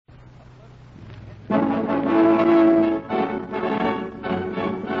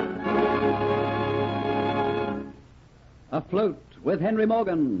Afloat with Henry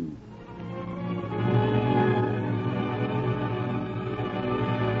Morgan.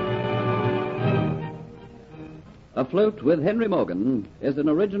 Afloat with Henry Morgan is an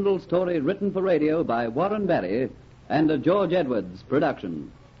original story written for radio by Warren Barry and a George Edwards production.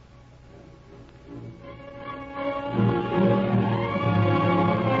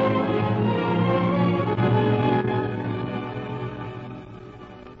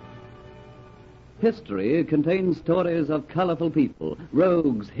 History contains stories of colorful people,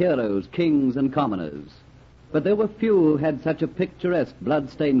 rogues, heroes, kings, and commoners. But there were few who had such a picturesque,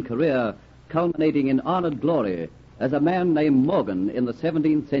 blood-stained career culminating in honored glory as a man named Morgan in the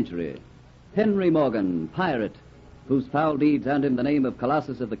 17th century. Henry Morgan, pirate, whose foul deeds earned him the name of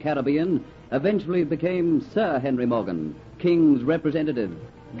Colossus of the Caribbean, eventually became Sir Henry Morgan, King's representative,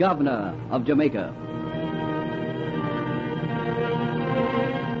 governor of Jamaica.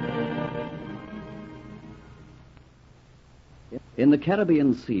 In the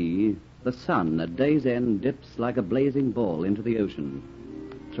Caribbean Sea, the sun at day's end dips like a blazing ball into the ocean,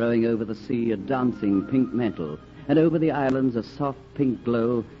 throwing over the sea a dancing pink mantle, and over the islands a soft pink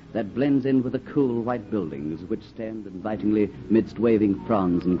glow that blends in with the cool white buildings which stand invitingly midst waving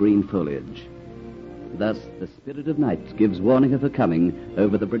fronds and green foliage. Thus, the spirit of night gives warning of her coming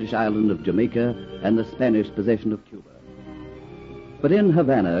over the British island of Jamaica and the Spanish possession of Cuba. But in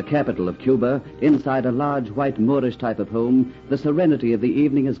Havana, capital of Cuba, inside a large white Moorish type of home, the serenity of the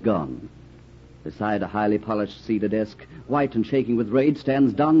evening is gone. Beside a highly polished cedar desk, white and shaking with rage,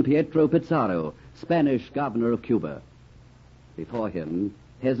 stands Don Pietro Pizarro, Spanish governor of Cuba. Before him,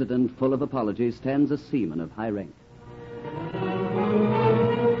 hesitant, full of apologies, stands a seaman of high rank.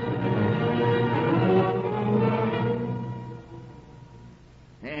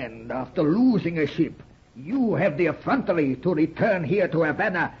 And after losing a ship, you have the effrontery to return here to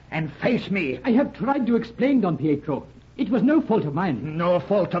Havana and face me. I have tried to explain, Don Pietro. It was no fault of mine. No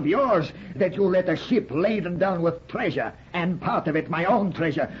fault of yours that you let a ship laden down with treasure, and part of it my own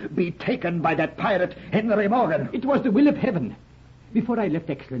treasure, be taken by that pirate Henry Morgan. It was the will of heaven. Before I left,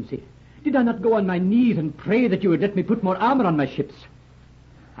 Excellency, did I not go on my knees and pray that you would let me put more armor on my ships?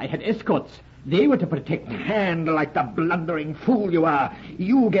 I had escorts. They were to protect me. And like the blundering fool you are,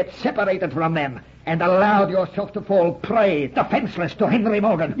 you get separated from them and allowed yourself to fall prey, defenseless, to Henry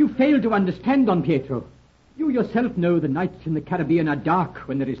Morgan. You fail to understand, Don Pietro. You yourself know the nights in the Caribbean are dark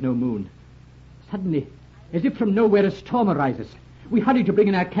when there is no moon. Suddenly, as if from nowhere, a storm arises. We hurry to bring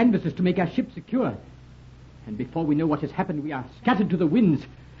in our canvases to make our ship secure. And before we know what has happened, we are scattered to the winds.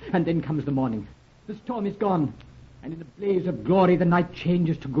 And then comes the morning. The storm is gone, and in a blaze of glory the night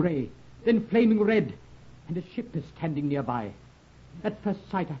changes to grey, then flaming red, and a ship is standing nearby. At first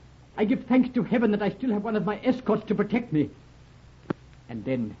sight, I give thanks to heaven that I still have one of my escorts to protect me. And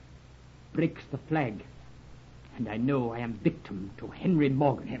then breaks the flag, and I know I am victim to Henry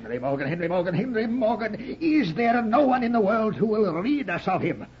Morgan. Henry Morgan, Henry Morgan, Henry Morgan. Is there no one in the world who will rid us of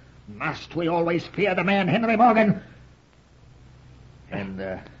him? Must we always fear the man Henry Morgan?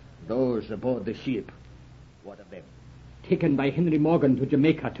 And those aboard the ship, what of them? Taken by Henry Morgan to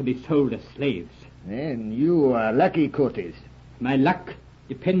Jamaica to be sold as slaves. Then you are lucky, Cortes. My luck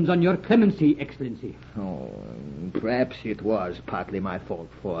depends on your clemency, Excellency. Oh, perhaps it was partly my fault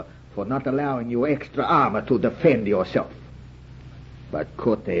for not allowing you extra armor to defend yourself. But,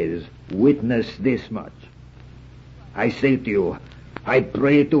 Cortes, witness this much. I say to you, I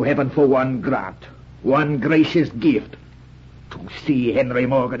pray to heaven for one grant, one gracious gift, to see Henry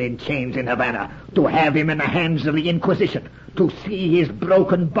Morgan in chains in Havana, to have him in the hands of the Inquisition, to see his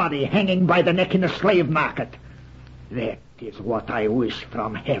broken body hanging by the neck in the slave market. That is what I wish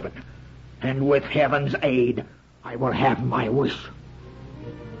from heaven, and with heaven's aid, I will have my wish.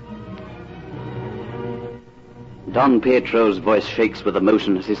 Don Pietro's voice shakes with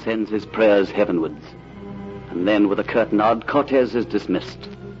emotion as he sends his prayers heavenwards. And then, with a curt nod, Cortes is dismissed.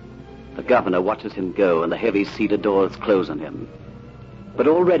 The governor watches him go, and the heavy cedar doors close on him. But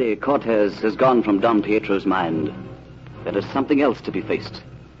already Cortes has gone from Don Pietro's mind. There is something else to be faced.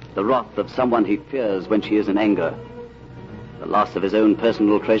 The wrath of someone he fears when she is in anger. The loss of his own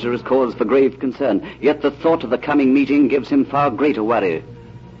personal treasure is cause for grave concern, yet the thought of the coming meeting gives him far greater worry.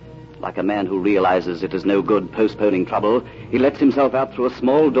 Like a man who realizes it is no good postponing trouble, he lets himself out through a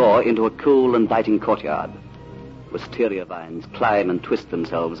small door into a cool, inviting courtyard. Wisteria vines climb and twist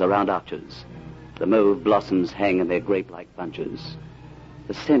themselves around arches. The mauve blossoms hang in their grape-like bunches.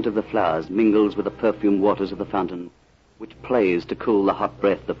 The scent of the flowers mingles with the perfumed waters of the fountain, which plays to cool the hot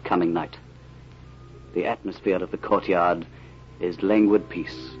breath of coming night. The atmosphere of the courtyard is languid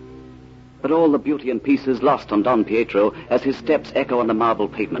peace. But all the beauty and peace is lost on Don Pietro as his steps echo on the marble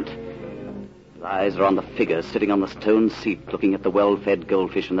pavement. His eyes are on the figure sitting on the stone seat looking at the well-fed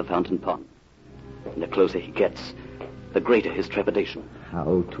goldfish in the fountain pond. And the closer he gets, the greater his trepidation.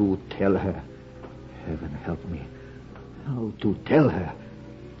 How to tell her? Heaven help me. How to tell her?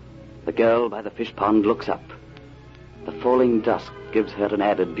 The girl by the fish pond looks up. The falling dusk gives her an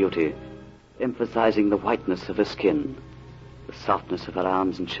added beauty, emphasizing the whiteness of her skin. The softness of her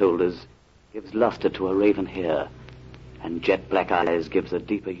arms and shoulders gives luster to her raven hair, and jet-black eyes gives a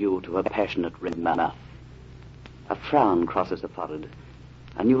deeper hue to her passionate red mouth. A frown crosses her forehead.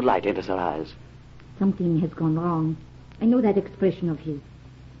 A new light enters her eyes. Something has gone wrong. I know that expression of his.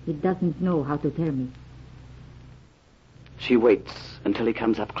 He doesn't know how to tell me. She waits until he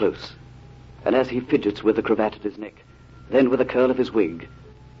comes up close, and as he fidgets with the cravat at his neck, then with a curl of his wig,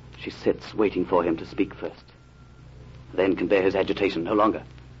 she sits waiting for him to speak first. Then can bear his agitation no longer.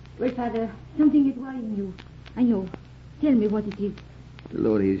 Well, Father, something is worrying you. I know. Tell me what it is.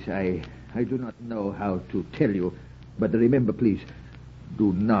 Dolores, I do not know how to tell you, but remember, please,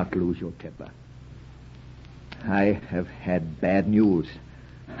 do not lose your temper. I have had bad news.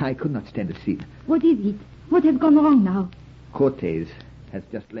 I could not stand a scene. What is it? What has gone wrong now? Cortez has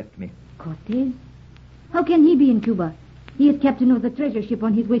just left me. Cortez? How can he be in Cuba? He is captain of the treasure ship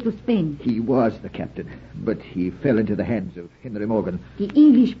on his way to Spain. He was the captain, but he fell into the hands of Henry Morgan. The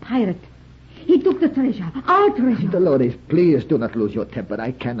English pirate. He took the treasure, our treasure. Dolores, please do not lose your temper.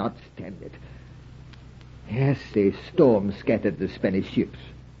 I cannot stand it. Yes, a storm scattered the Spanish ships.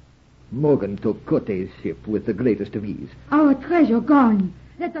 Morgan took Cortez' ship with the greatest of ease. Our treasure gone.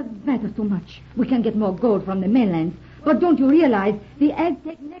 That doesn't matter so much. We can get more gold from the mainland. But don't you realize the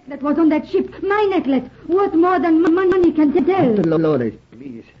Aztec necklet was on that ship? My necklet, worth more than money can tell. Dolores,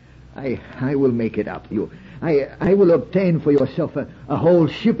 please. I will make it up to you. I will obtain for yourself a whole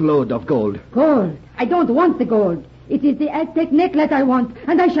shipload of gold. Gold? I don't want the gold. It is the Aztec necklet I want,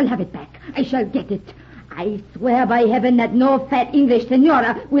 and I shall have it back. I shall get it. I swear by heaven that no fat English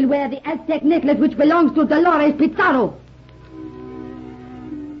senora will wear the Aztec necklet which belongs to Dolores Pizarro.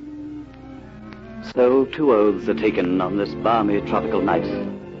 So 2 oaths are taken on this balmy tropical night,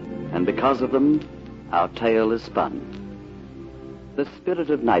 and because of them, our tale is spun. The spirit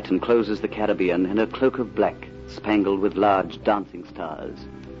of night encloses the Caribbean in a cloak of black, spangled with large dancing stars.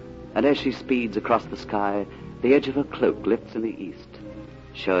 And as she speeds across the sky, the edge of her cloak lifts in the east,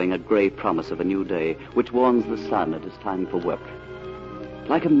 showing a grey promise of a new day, which warns the sun it is time for work.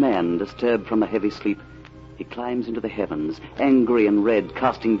 Like a man disturbed from a heavy sleep, he climbs into the heavens, angry and red,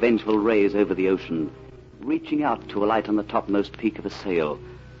 casting vengeful rays over the ocean, reaching out to alight on the topmost peak of a sail,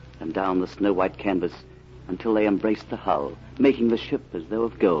 and down the snow-white canvas until they embrace the hull, making the ship as though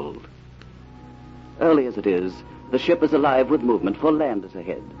of gold. Early as it is, the ship is alive with movement, for land is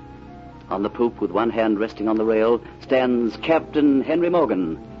ahead. On the poop, with one hand resting on the rail, stands Captain Henry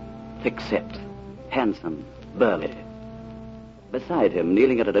Morgan, thick-set, handsome, burly. Beside him,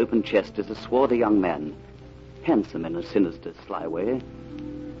 kneeling at an open chest, is a swarthy young man, handsome in a sinister, sly way.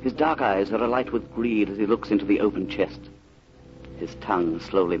 His dark eyes are alight with greed as he looks into the open chest. His tongue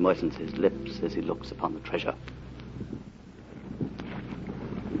slowly moistens his lips as he looks upon the treasure.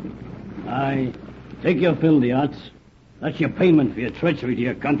 Aye, take your fill, the arts. That's your payment for your treachery to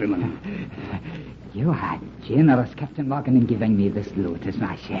your countrymen. You are generous, Captain Morgan, in giving me this loot as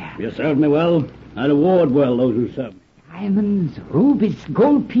my share. You served me well. I reward well those who serve me. Diamonds, rubies,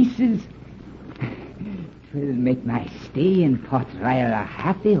 gold pieces. It will make my stay in Port Royal a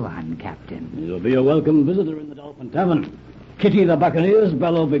happy one, Captain. You'll be a welcome visitor in the Dolphin Tavern. Kitty the Buccaneers,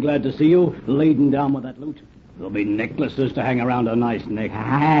 Bell'll be glad to see you, laden down with that loot. There'll be necklaces to hang around a nice neck.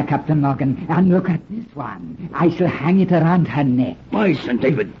 Ah, Captain Morgan, and look at this one. I shall hang it around her neck. Why, St.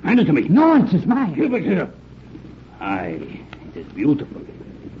 David, hand it to me. No, it is mine. Give it here. Aye, it is beautiful.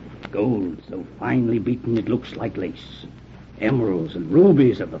 Gold so finely beaten it looks like lace. Emeralds and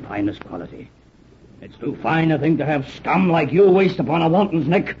rubies of the finest quality. It's too fine a thing to have scum like you waste upon a wanton's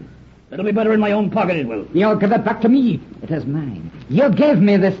neck. It'll be better in my own pocket, it will. You'll give it back to me. It is mine. You gave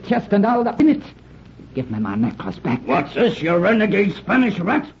me this chest and all that's in it. Give me my necklace back. What's this, you renegade Spanish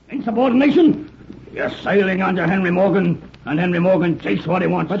rat? Insubordination? You're sailing under Henry Morgan, and Henry Morgan takes what he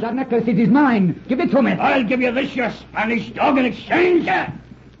wants. But that necklace, it is mine. Give it to me. I'll give you this, you Spanish dog, in exchange.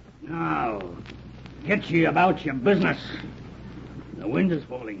 Now, get ye about your business. The wind is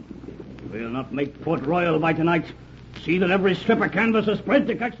falling. We'll not make Port Royal by tonight. See that every strip of canvas is spread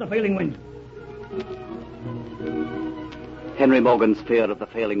to catch the failing wind. Henry Morgan's fear of the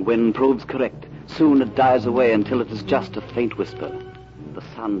failing wind proves correct. Soon it dies away until it is just a faint whisper. The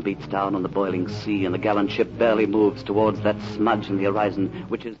sun beats down on the boiling sea, and the gallant ship barely moves towards that smudge in the horizon,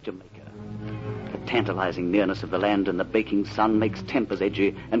 which is Jamaica. The tantalizing nearness of the land and the baking sun makes tempers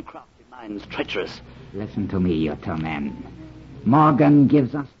edgy and crafty minds minds treacherous. Listen to me, you two men. Morgan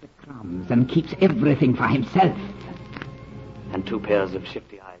gives us the crumbs and keeps everything for himself. And 2 pairs of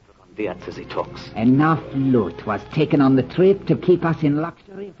shifty eyes look on Diaz as he talks. Enough loot was taken on the trip to keep us in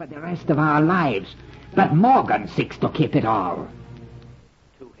luxury for the rest of our lives. But Morgan seeks to keep it all.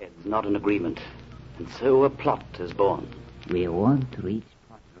 2 heads not in agreement. And so a plot is born. We won't reach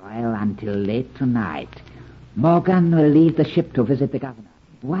Port Royal until late tonight. Morgan will leave the ship to visit the governor.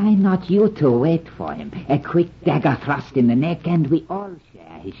 Why not you two wait for him? A quick dagger thrust in the neck, and we all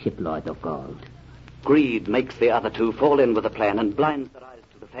share his shipload of gold. Greed makes the other 2 fall in with the plan and blinds their eyes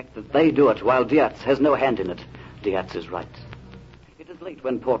to the fact that they do it while Diaz has no hand in it. Diaz is right. It is late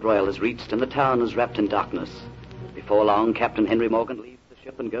when Port Royal is reached and the town is wrapped in darkness. Before long, Captain Henry Morgan leaves the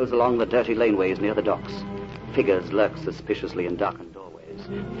ship and goes along the dirty laneways near the docks. Figures lurk suspiciously in darkened doorways.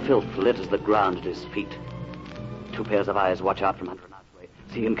 Filth litters the ground at his feet. 2 pairs of eyes watch out from under an archway,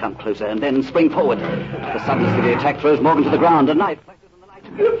 see him come closer, and then spring forward. The suddenness of the attack throws Morgan to the ground. A knife flashes in the night.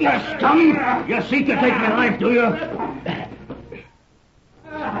 You scum! You seek to take my life, do you?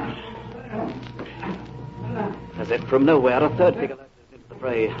 As if from nowhere, a 3rd figure lurches into the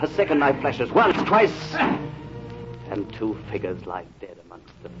fray. A 2nd knife flashes once, twice, and 2 figures lie dead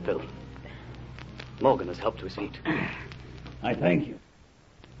amongst the filth. Morgan has helped to his feet. I thank you.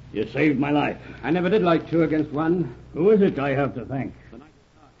 You saved my life. I never did like 2 against 1. Who is it I have to thank?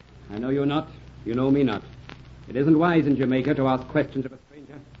 I know you not. You know me not. It isn't wise in Jamaica to ask questions of a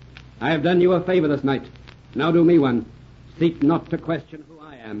stranger. I have done you a favor this night. Now do me one. Seek not to question who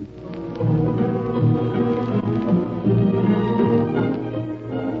I am.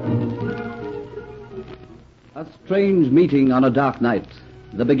 A strange meeting on a dark night.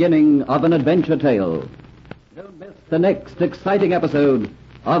 The beginning of an adventure tale. Don't miss the next exciting episode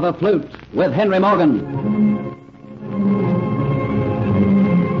of Afloat with Henry Morgan.